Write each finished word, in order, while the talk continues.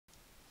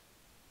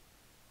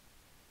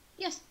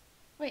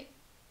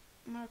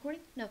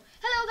recording? No.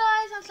 Hello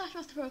guys, I'm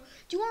Slashmaster Pro. Do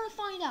you want to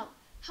find out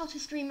how to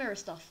stream mirror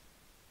stuff?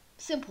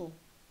 Simple.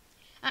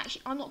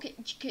 Actually, I'm not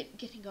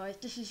kidding guys.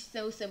 This is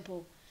so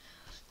simple.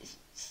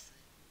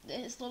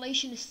 The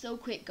installation is so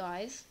quick,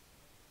 guys.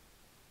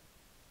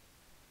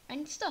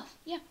 And stuff.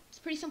 Yeah, it's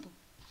pretty simple.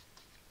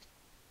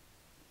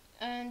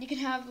 And you can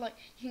have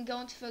you can go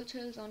into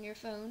photos on your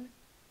phone.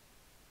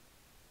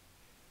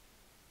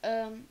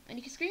 And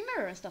you can screen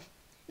mirror and stuff.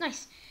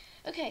 Nice.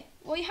 Okay,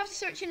 what you have to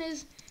search in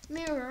is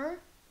mirror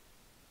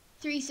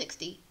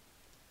 360.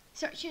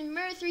 Search in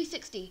mirror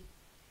 360.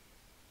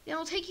 Then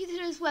it'll take you to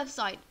this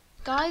website.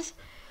 Guys,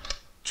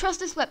 trust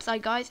this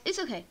website, guys. It's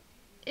okay.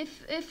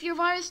 If your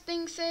virus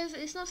thing says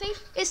it's not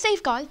safe, it's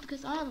safe, guys,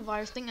 because I have a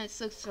virus thing and it's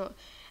so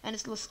and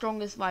it's the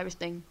strongest virus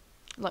thing.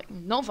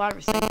 Not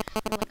virus thing,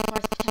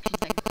 virus protection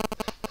thing.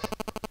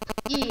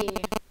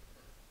 Yeah.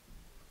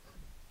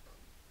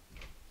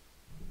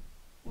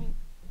 Wink,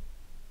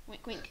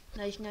 wink, wink,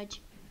 nudge,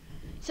 nudge.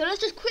 So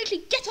let's just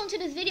quickly get onto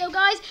this video,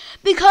 guys,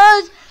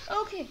 because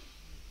okay.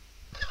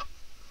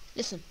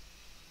 Listen,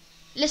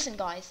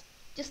 guys.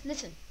 Just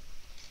listen.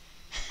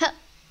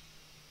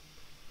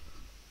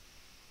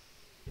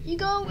 You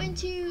go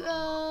into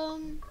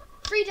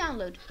free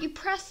download. You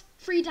press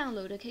free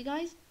download, okay,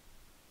 guys?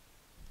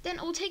 Then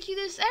it will take you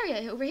this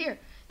area over here.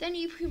 Then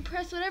you can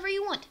press whatever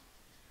you want,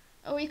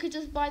 or you could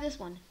just buy this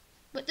one.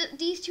 But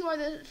these two are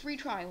the free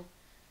trial.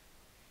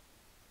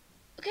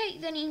 Okay,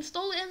 then you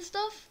install it and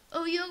stuff.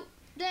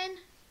 Then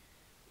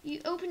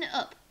you open it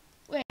up.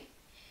 Wait,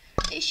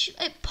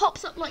 it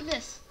pops up like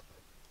this.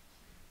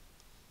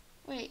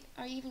 Wait,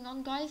 are you even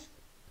on, guys?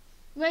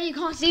 Well, you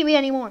can't see me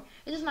anymore.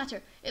 It doesn't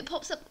matter. It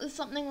pops up with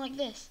something like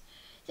this.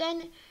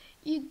 Then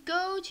you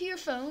go to your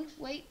phone.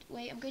 Wait,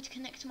 I'm going to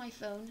connect to my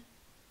phone.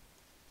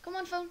 Come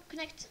on, phone,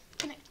 connect.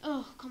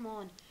 Oh, come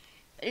on.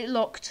 It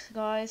locked,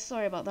 guys.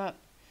 Sorry about that.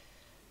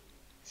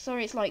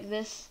 Sorry, it's like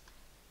this.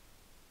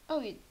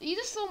 Oh, you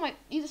just saw my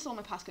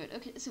passcode.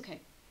 Okay, it's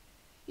okay.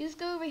 You just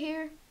go over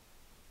here.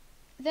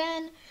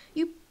 Then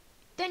you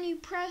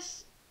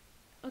press.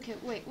 Okay,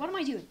 wait. What am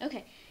I doing?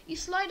 Okay, you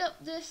slide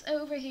up this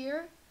over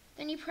here.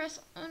 Then you press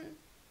on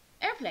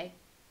AirPlay.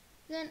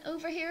 Then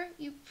over here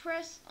you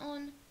press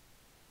on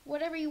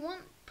whatever you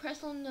want.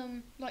 Press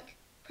on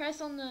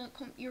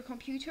your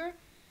computer,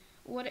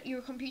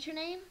 your computer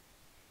name.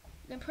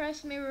 Then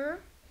press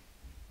mirror.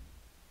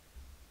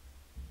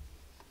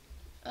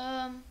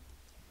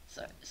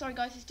 Sorry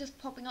guys, it's just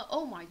popping up.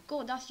 Oh my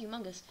god, that's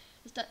humongous.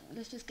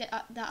 Let's just get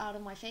that out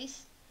of my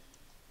face.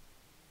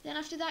 Then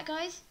after that,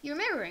 guys, you're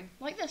mirroring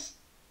like this.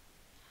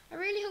 I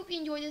really hope you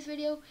enjoyed this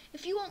video.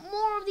 If you want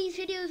more of these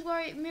videos where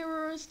I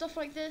mirror and stuff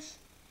like this,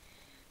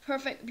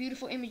 perfect,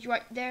 beautiful image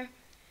right there,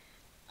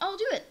 I'll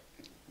do it.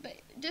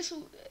 But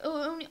I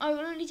will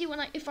only do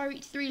it if I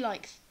reach 3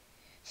 likes.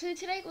 So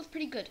today was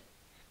pretty good.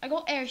 I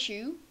got air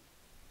shoe,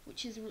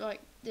 which is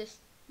like this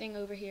thing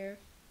over here.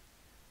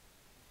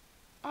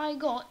 I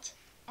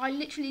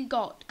literally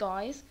got,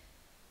 guys,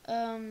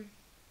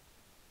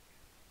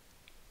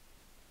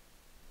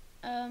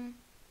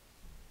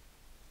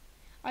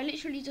 I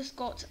literally just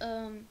got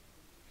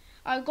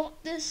I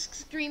got this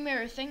screen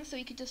mirror thing, so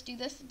you could just do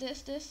this,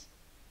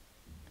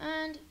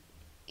 and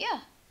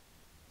yeah.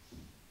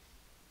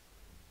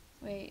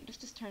 Wait, let's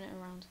just turn it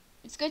around.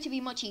 It's going to be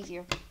much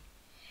easier.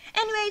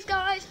 Anyways,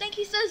 guys, thank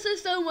you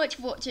so much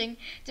for watching.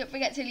 Don't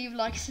forget to leave a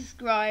like,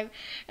 subscribe,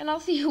 and I'll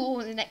see you all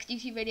in the next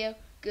YouTube video.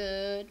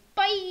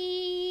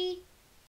 Goodbye.